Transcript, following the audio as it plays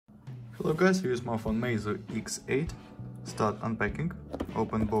Hello guys, here's my phone Meizu X8. Start unpacking,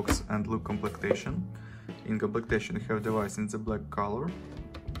 open box and look complectation. In complectation you have device in the black color.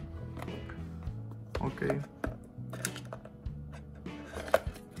 Okay.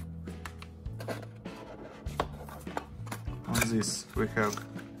 On this we have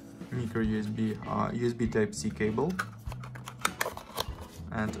micro USB Type-C cable,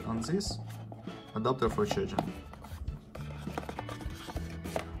 and on this adapter for charging.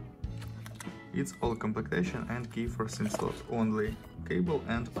 It's all complectation and key for SIM slot, only cable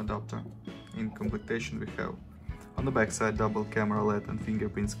and adapter. In complectation we have on the back side double camera LED and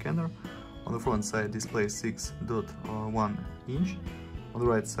fingerprint scanner, on the front side display 6.1 inch, on the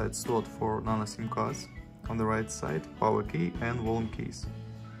right side slot for nano SIM cards, on the right side power key and volume keys.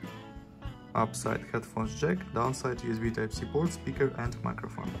 Upside headphones jack, downside USB Type-C port, speaker and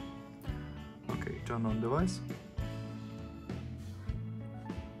microphone. Okay, turn on device.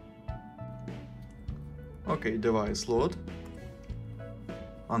 Okay, device load,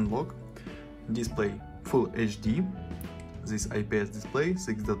 unlock, display Full HD, this IPS display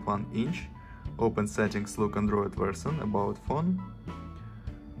 6.1 inch, open settings, look Android version, about phone,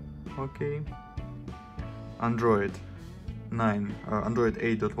 okay, Android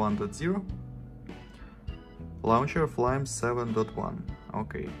 8.1.0, launcher Flame 7.1,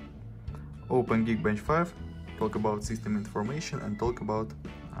 okay, open Geekbench 5, talk about system information and talk about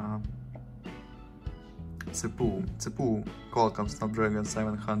CPU Qualcomm Snapdragon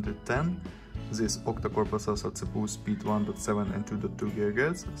 710, this octa-core processor, CPU speed 1.7 and 2.2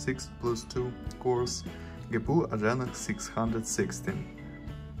 GHz, 6+2 cores, GPU Adreno 616.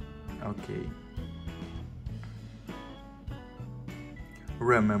 Okay.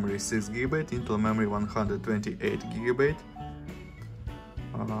 RAM memory 6 GB, Intel memory 128 GB,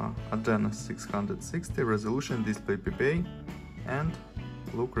 Adreno 660, resolution, display PPA, and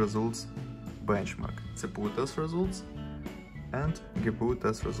look results benchmark, CPU test results and GPU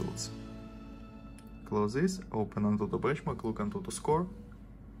test results. Close this, open Antutu benchmark, look Antutu score.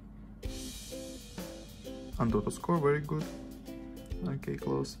 Antutu score, very good. Okay,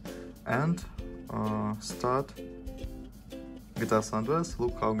 close. And start GTA San Andreas,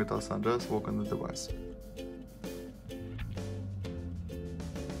 look how GTA San Andreas work on the device.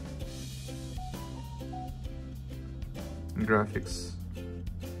 Graphics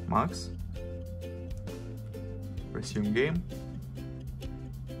max. Resume game.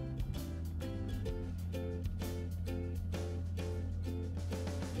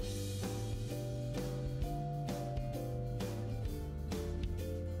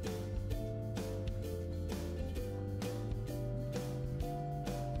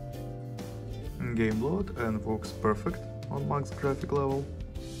 Game load and works perfect on max graphic level,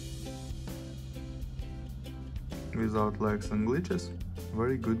 without lags and glitches.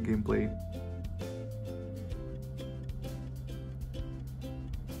 Very good gameplay.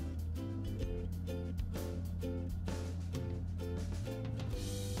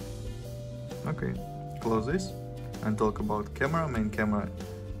 Okay, close this and talk about camera. Main camera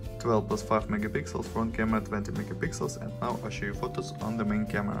 12 plus 5 megapixels, front camera 20 megapixels, and now I'll show you photos on the main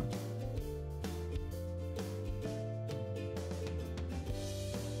camera.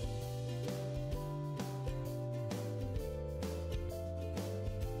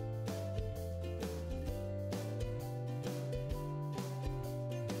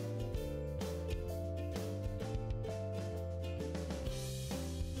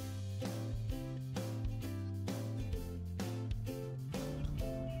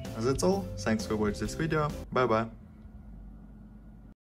 That's all, thanks for watching this video, bye bye.